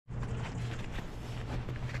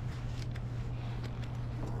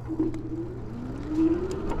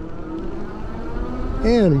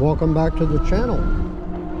And welcome back to the channel.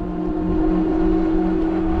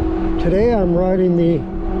 Today I'm riding the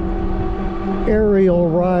Ariel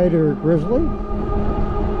Rider Grizzly,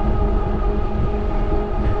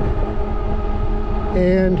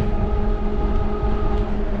 and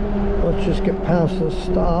let's just get past this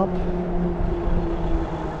stop.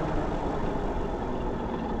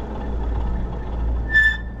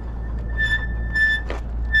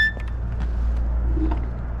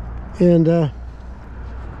 And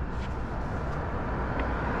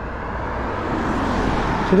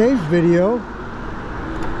today's video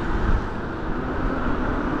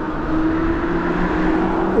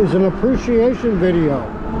is an appreciation video.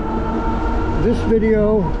 This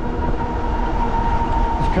video is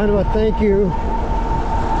kind of a thank you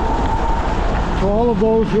to all of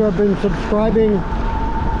those who have been subscribing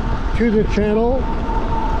to the channel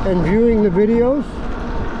and viewing the videos.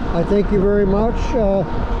 I thank you very much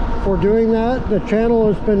for doing that. The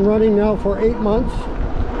channel has been running now for 8 months,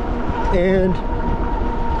 and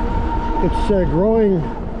it's growing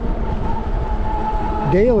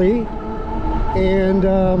daily. And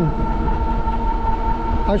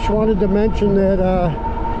I just wanted to mention that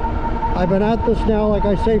I've been at this now, like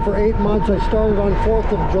I say, for 8 months. I started on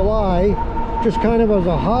 4th of July, just kind of as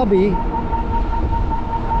a hobby,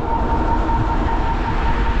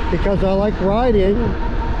 because I like riding.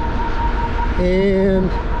 And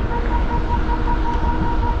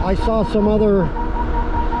I saw some other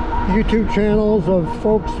YouTube channels of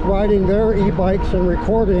folks riding their e-bikes and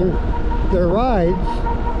recording their rides,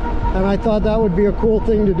 and I thought that would be a cool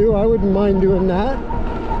thing to do. I wouldn't mind doing that,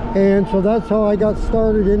 and so that's how I got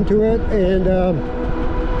started into it. And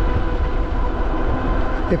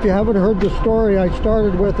if you haven't heard the story, I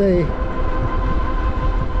started with a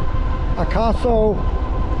Casso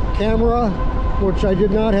camera, which I did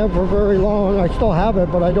not have for very long. I still have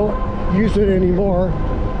it, but I don't use it anymore.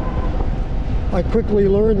 I quickly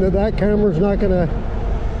learned that that camera is not going to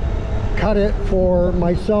cut it for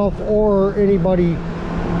myself or anybody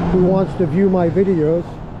who wants to view my videos.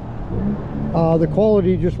 The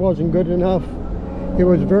quality just wasn't good enough. It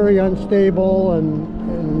was very unstable,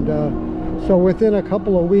 and so within a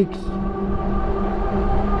couple of weeks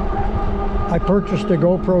I purchased a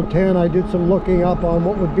GoPro 10. I did some looking up on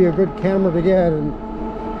what would be a good camera to get, and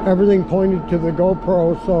everything pointed to the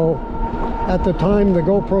GoPro. So at the time, the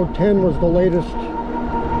GoPro 10 was the latest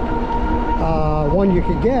one you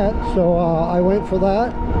could get, so I went for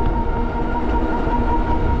that.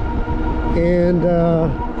 And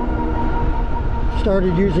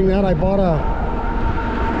started using that. I bought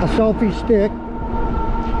a selfie stick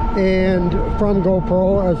and from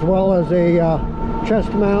GoPro, as well as a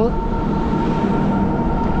chest mount.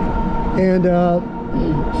 And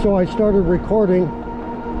so I started recording.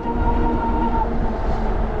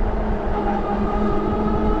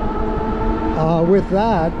 With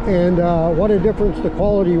that, and what a difference the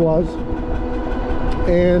quality was.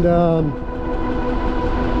 And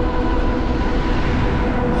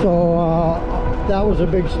so that was a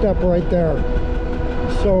big step right there.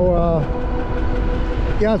 So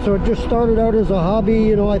yeah, so it just started out as a hobby.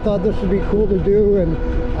 You know, I thought this would be cool to do, and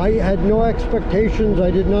I had no expectations. I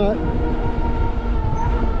did not,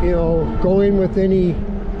 you know, go in with any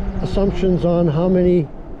assumptions on how many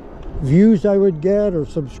views I would get or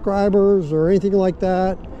subscribers or anything like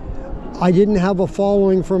that. I didn't have a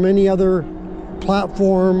following from any other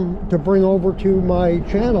platform to bring over to my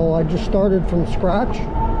channel. I just started from scratch,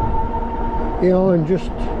 you know, and just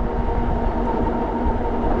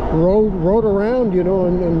rode around, you know,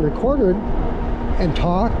 and recorded and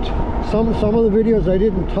talked. Some of the videos I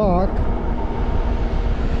didn't talk.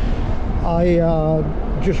 I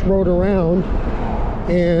just rode around,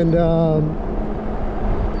 and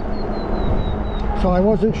so I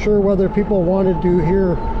wasn't sure whether people wanted to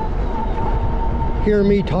hear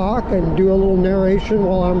me talk and do a little narration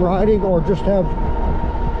while I'm riding, or just have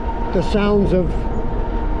the sounds of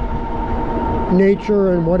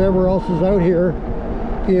nature and whatever else is out here,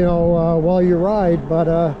 you know, while you ride. But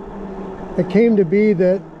it came to be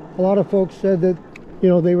that a lot of folks said that, you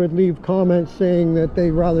know, they would leave comments saying that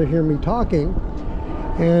they'd rather hear me talking.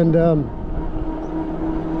 And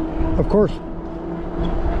of course,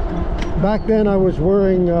 back then I was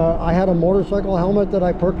wearing, I had a motorcycle helmet that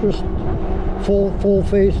I purchased,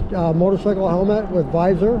 full-faced motorcycle helmet with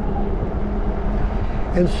visor.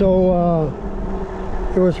 And so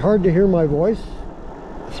it was hard to hear my voice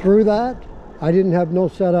through that. I didn't have no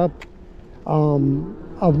setup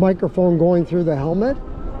of microphone going through the helmet.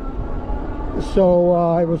 So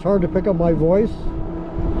it was hard to pick up my voice.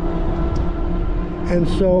 And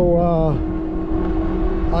so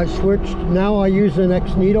I switched. Now I use an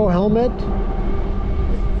Ex-Nito helmet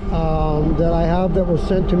that I have that was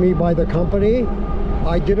sent to me by the company.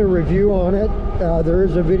 I did a review on it. There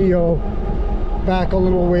is a video back a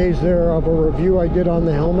little ways there of a review I did on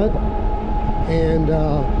the helmet. And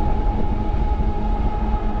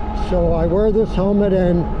so I wear this helmet,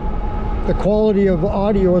 and the quality of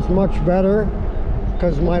audio is much better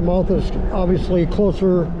because my mouth is obviously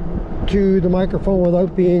closer to the microphone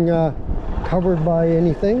without being covered by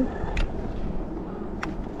anything.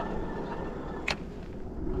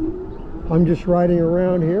 I'm just riding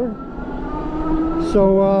around here.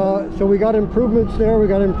 So so we got improvements there. We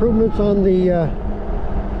got improvements on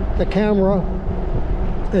the camera,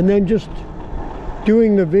 and then just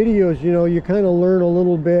doing the videos, you know, you kind of learn a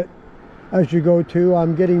little bit as you go too.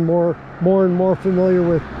 I'm getting more and more familiar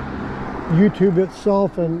with YouTube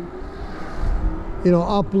itself, and you know,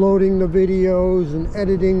 uploading the videos and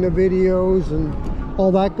editing the videos and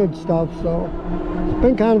all that good stuff. So it's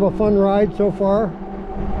been kind of a fun ride so far.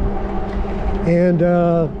 And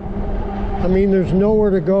I mean, there's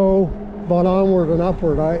nowhere to go but onward and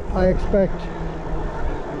upward. I expect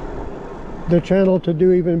the channel to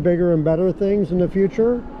do even bigger and better things in the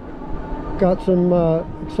future. Got some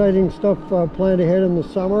exciting stuff planned ahead in the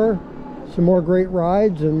summer, some more great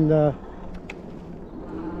rides, and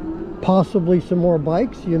possibly some more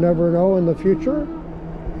bikes. You never know in the future.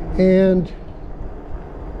 And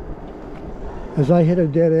as I hit a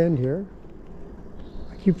dead end here,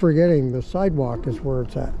 I keep forgetting the sidewalk is where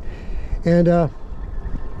it's at. And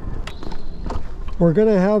we're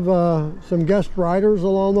gonna have some guest riders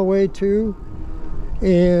along the way too,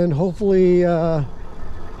 and hopefully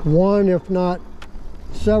one, if not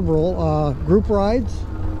several, group rides.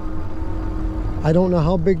 I don't know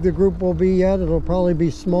how big the group will be yet. It'll probably be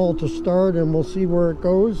small to start, and we'll see where it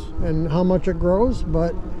goes and how much it grows,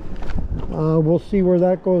 but we'll see where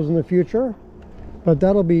that goes in the future. But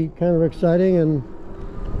that'll be kind of exciting. And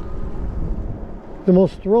the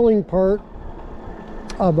most thrilling part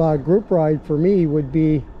of a group ride for me would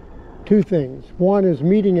be two things. One is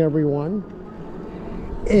meeting everyone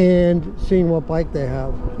and seeing what bike they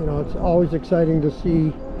have. You know, it's always exciting to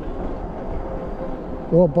see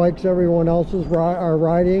what bikes everyone else are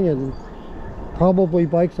riding, and probably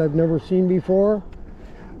bikes I've never seen before,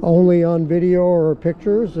 only on video or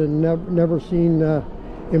pictures, and never seen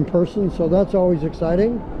in person. So that's always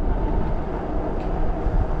exciting.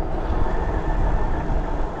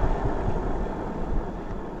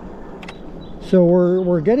 So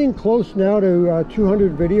we're getting close now to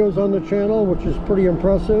 200 videos on the channel, which is pretty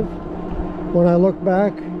impressive when I look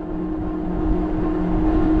back.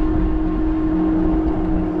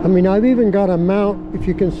 I mean, I've even got a mount, if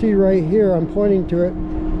you can see right here, I'm pointing to it,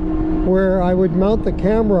 where I would mount the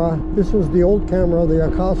camera. This was the old camera, the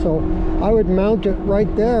Akaso. I would mount it right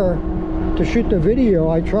there to shoot the video.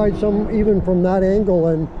 I tried some even from that angle,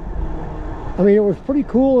 and I mean, it was pretty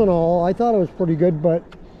cool and all. I thought it was pretty good, but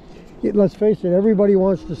let's face it, everybody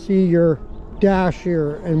wants to see your dash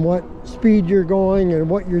here and what speed you're going and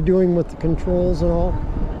what you're doing with the controls and all.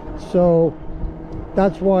 So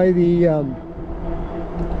that's why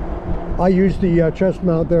I use the chest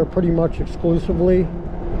mount there pretty much exclusively.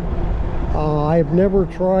 I've never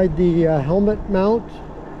tried the helmet mount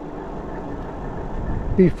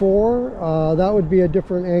before. That would be a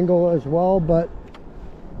different angle as well, but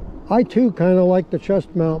I too kind of like the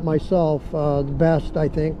chest mount myself the best, I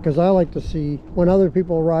think, because I like to see when other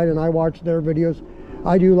people ride and I watch their videos.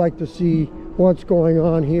 I do like to see what's going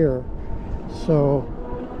on here. So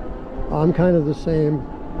I'm kind of the same.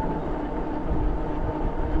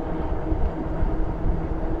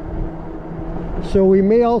 So we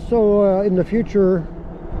may also in the future,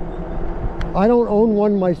 I don't own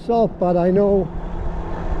one myself, but I know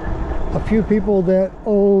a few people that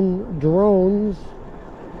own drones.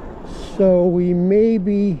 So we may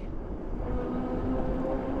be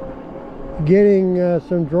getting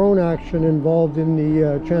some drone action involved in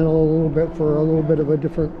the channel a little bit for a little bit of a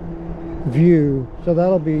different view. So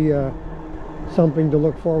that'll be something to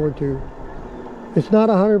look forward to. It's not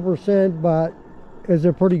 100%, but it's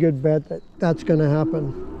a pretty good bet that that's going to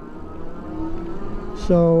happen.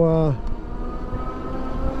 So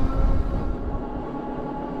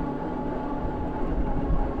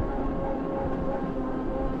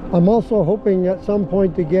I'm also hoping at some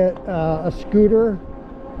point to get a scooter,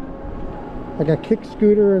 like a kick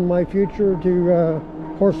scooter in my future, to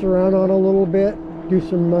horse around on a little bit, do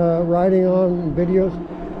some riding on videos.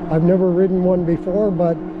 I've never ridden one before,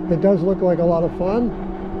 but it does look like a lot of fun,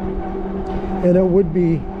 and it would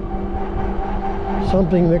be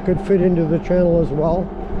something that could fit into the channel as well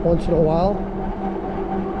once in a while.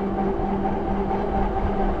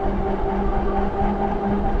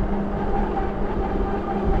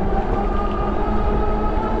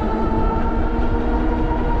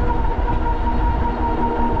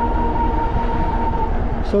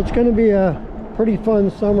 So it's going to be a pretty fun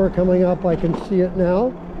summer coming up. I can see it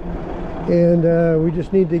now, and we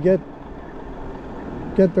just need to get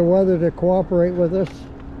the weather to cooperate with us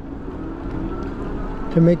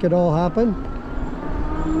to make it all happen.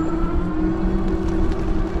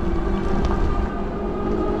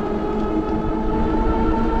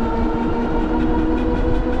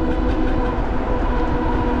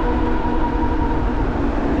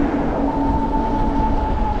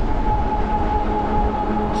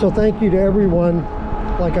 So thank you to everyone,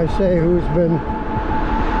 like I say, who's been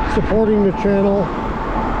supporting the channel,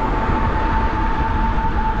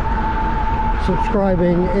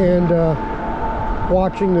 subscribing, and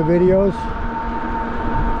watching the videos.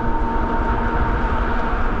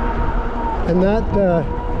 And that,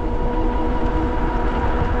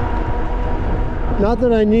 not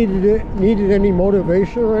that I needed any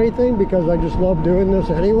motivation or anything, because I just love doing this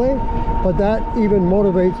anyway, but that even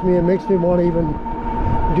motivates me and makes me want to even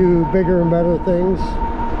do bigger and better things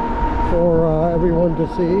for everyone to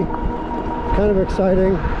see. Kind of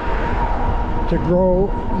exciting to grow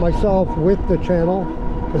myself with the channel,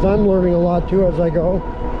 because I'm learning a lot too as I go.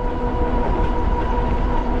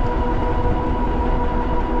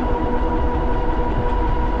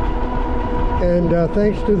 And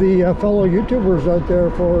thanks to the fellow YouTubers out there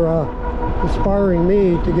for inspiring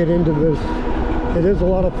me to get into this. It is a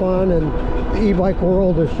lot of fun, and the e-bike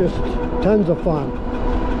world is just tons of fun.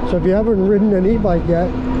 So if you haven't ridden an e-bike yet,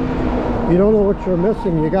 you don't know what you're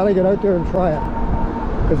missing. You got to get out there and try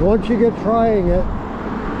it. Because once you get trying it,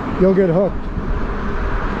 you'll get hooked.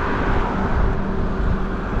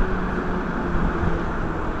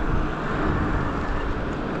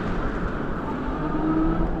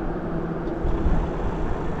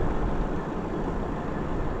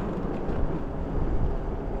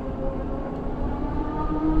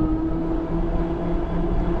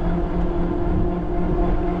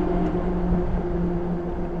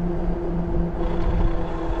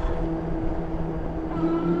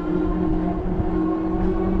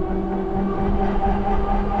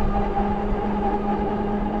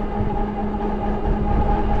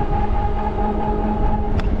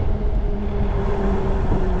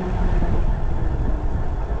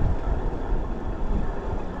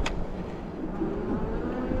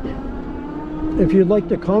 If you'd like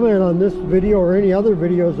to comment on this video or any other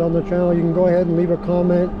videos on the channel, you can go ahead and leave a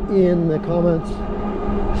comment in the comments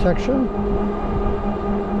section.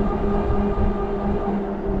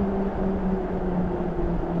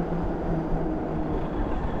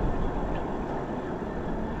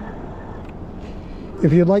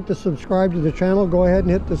 If you'd like to subscribe to the channel, go ahead and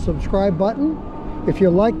hit the subscribe button. If you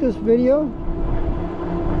like this video,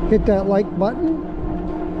 hit that like button.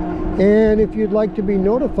 And if you'd like to be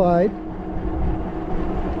notified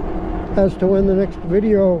as to when the next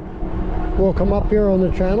video will come up here on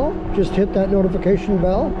the channel, just hit that notification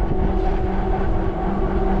bell.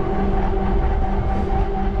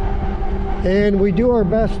 And we do our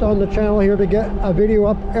best on the channel here to get a video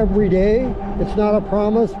up every day. It's not a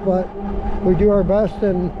promise, but we do our best,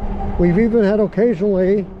 and we've even had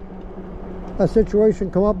occasionally a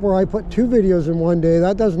situation come up where I put 2 videos in one day.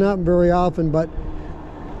 That doesn't happen very often, but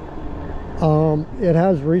it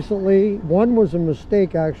has recently. One was a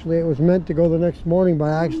mistake, actually. It was meant to go the next morning, but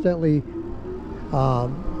I accidentally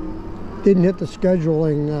didn't hit the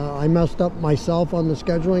scheduling. I messed up myself on the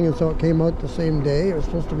scheduling, and so it came out the same day. It was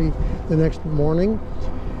supposed to be the next morning,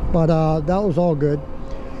 but that was all good.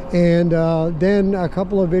 And then a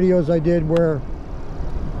couple of videos I did where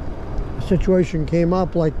a situation came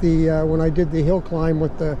up, like the when I did the hill climb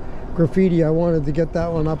with the graffiti. I wanted to get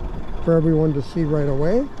that one up for everyone to see right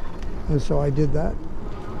away, and so I did that.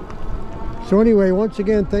 So anyway, once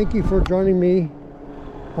again, thank you for joining me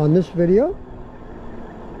on this video.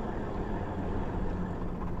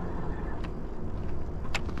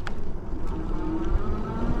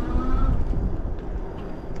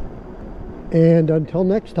 And until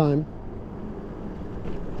next time,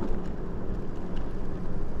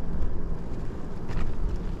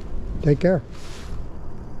 take care.